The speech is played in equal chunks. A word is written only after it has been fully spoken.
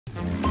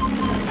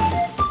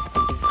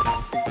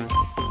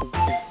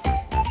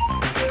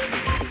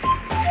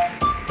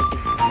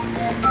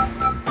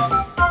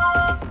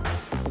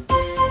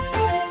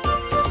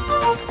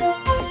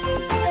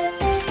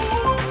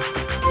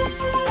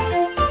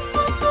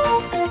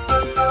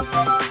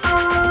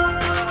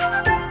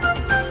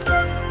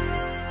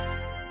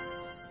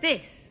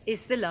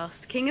is the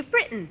last King of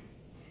Britain,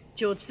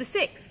 George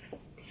VI.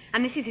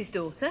 And this is his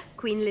daughter,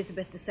 Queen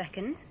Elizabeth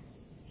II.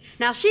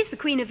 Now, she's the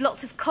Queen of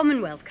lots of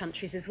Commonwealth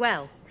countries as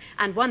well.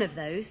 And one of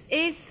those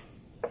is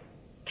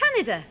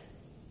Canada.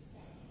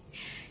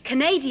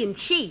 Canadian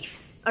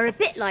chiefs are a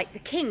bit like the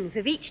kings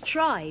of each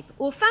tribe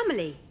or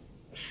family.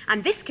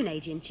 And this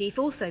Canadian chief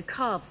also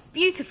carves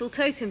beautiful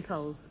totem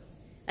poles.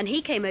 And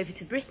he came over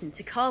to Britain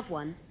to carve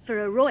one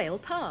for a royal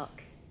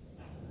park.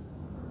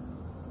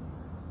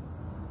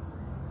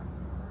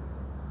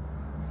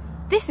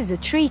 This is a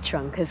tree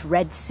trunk of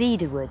red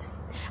cedar wood,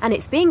 and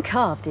it's being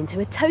carved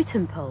into a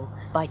totem pole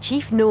by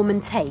Chief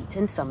Norman Tate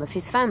and some of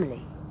his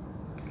family.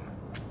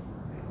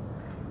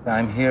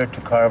 I'm here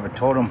to carve a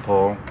totem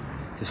pole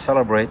to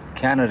celebrate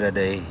Canada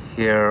Day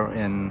here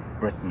in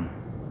Britain.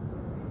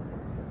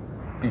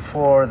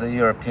 Before the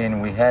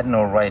European, we had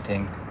no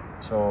writing,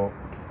 so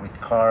we'd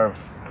carve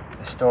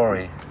a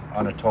story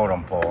on a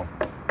totem pole.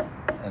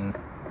 And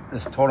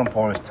this totem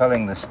pole is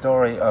telling the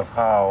story of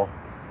how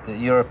the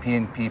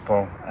European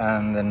people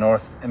and the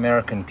North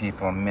American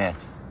people met.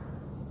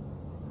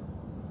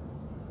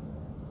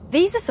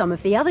 These are some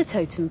of the other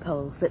totem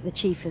poles that the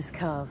chief has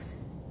carved.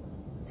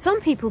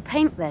 Some people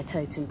paint their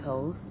totem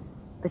poles,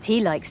 but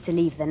he likes to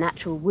leave the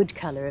natural wood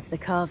colour of the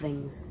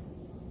carvings.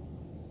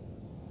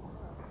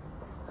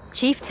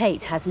 Chief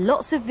Tate has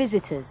lots of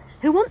visitors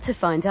who want to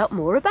find out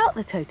more about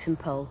the totem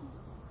pole.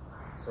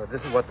 So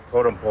this is what the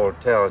totem pole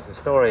tells, the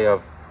story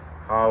of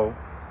how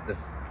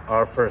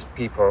our first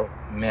people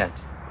met.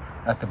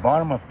 At the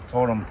bottom of the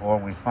totem pole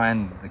we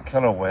find the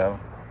killer whale,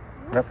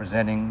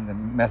 representing the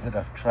method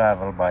of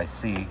travel by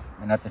sea,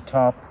 and at the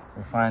top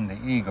we find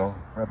the eagle,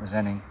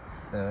 representing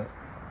the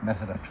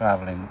method of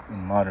traveling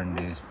in modern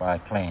days by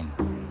plane.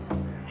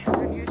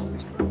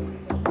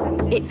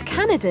 It's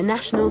Canada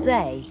National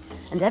Day,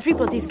 and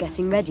everybody's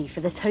getting ready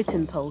for the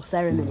totem pole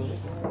ceremony.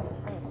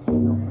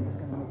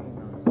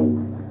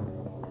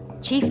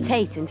 Chief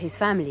Tate and his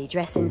family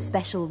dress in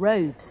special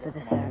robes for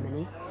the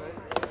ceremony.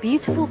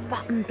 Beautiful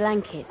button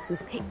blankets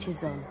with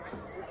pictures on.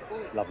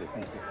 Lovely,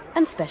 thank you.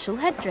 And special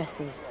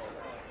headdresses.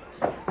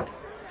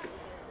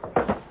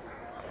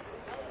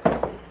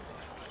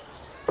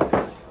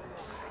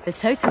 The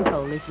totem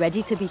pole is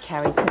ready to be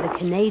carried to the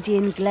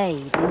Canadian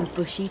Glade in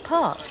Bushy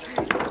Park.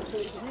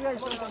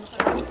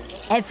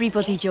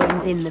 Everybody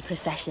joins in the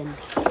procession.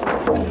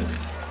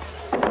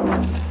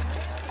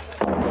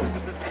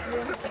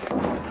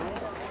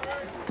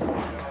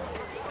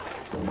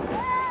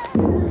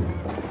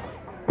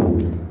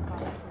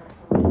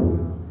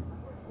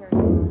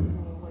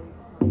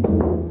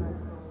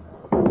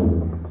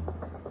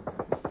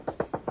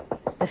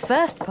 The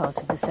first part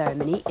of the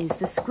ceremony is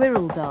the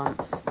squirrel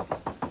dance.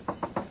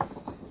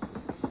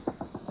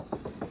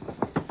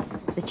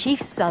 The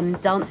chief's son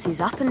dances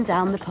up and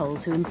down the pole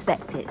to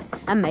inspect it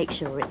and make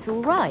sure it's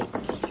all right.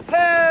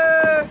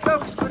 Hey,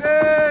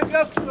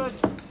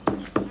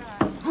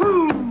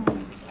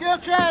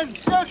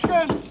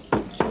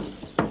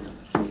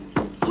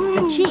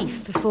 The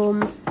chief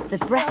performs the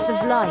Breath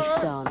of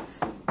Life dance.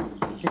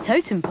 The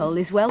totem pole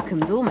is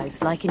welcomed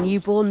almost like a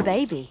newborn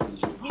baby.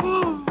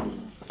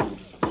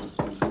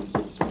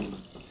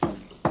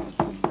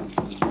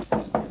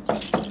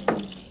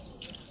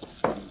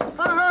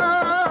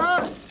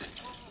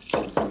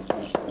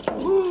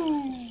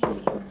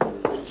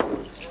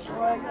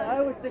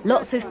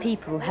 Lots of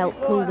people help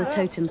pull the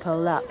totem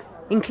pole up,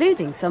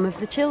 including some of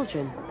the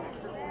children.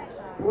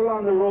 Pull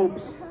on the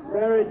ropes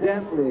very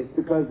gently,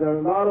 because there are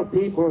a lot of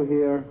people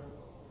here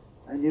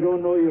and you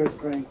don't know your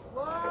strength.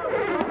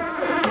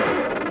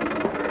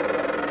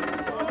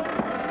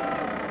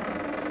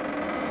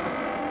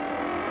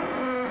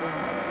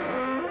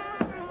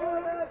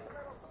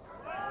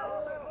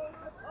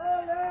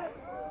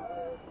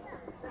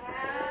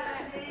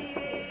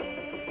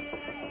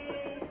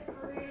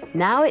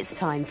 Now it's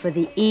time for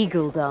the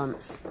eagle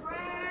dance.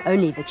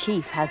 Only the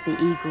chief has the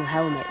eagle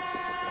helmet.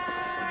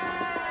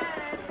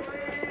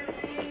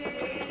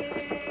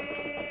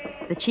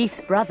 The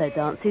chief's brother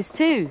dances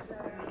too.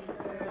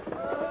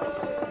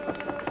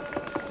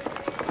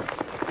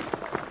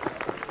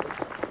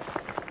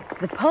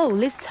 The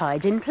pole is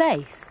tied in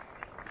place.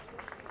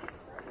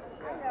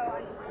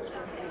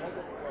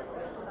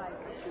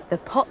 The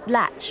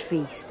potlatch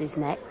feast is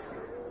next.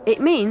 It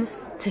means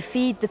to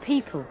feed the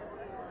people.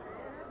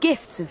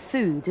 Gifts of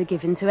food are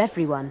given to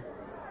everyone.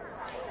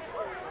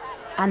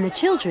 And the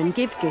children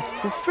give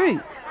gifts of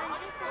fruit.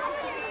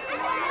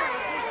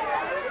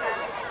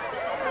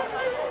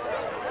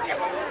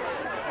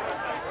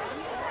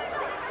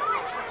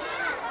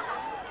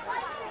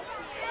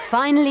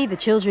 Finally, the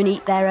children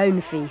eat their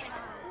own feast,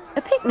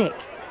 a picnic.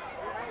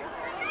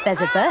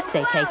 There's a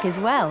birthday cake as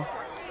well.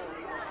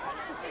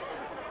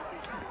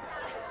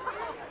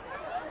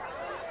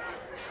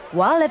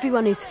 While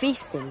everyone is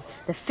feasting,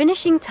 the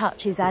finishing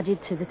touch is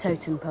added to the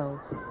totem pole.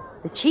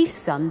 The chief's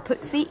son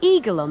puts the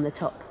eagle on the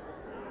top.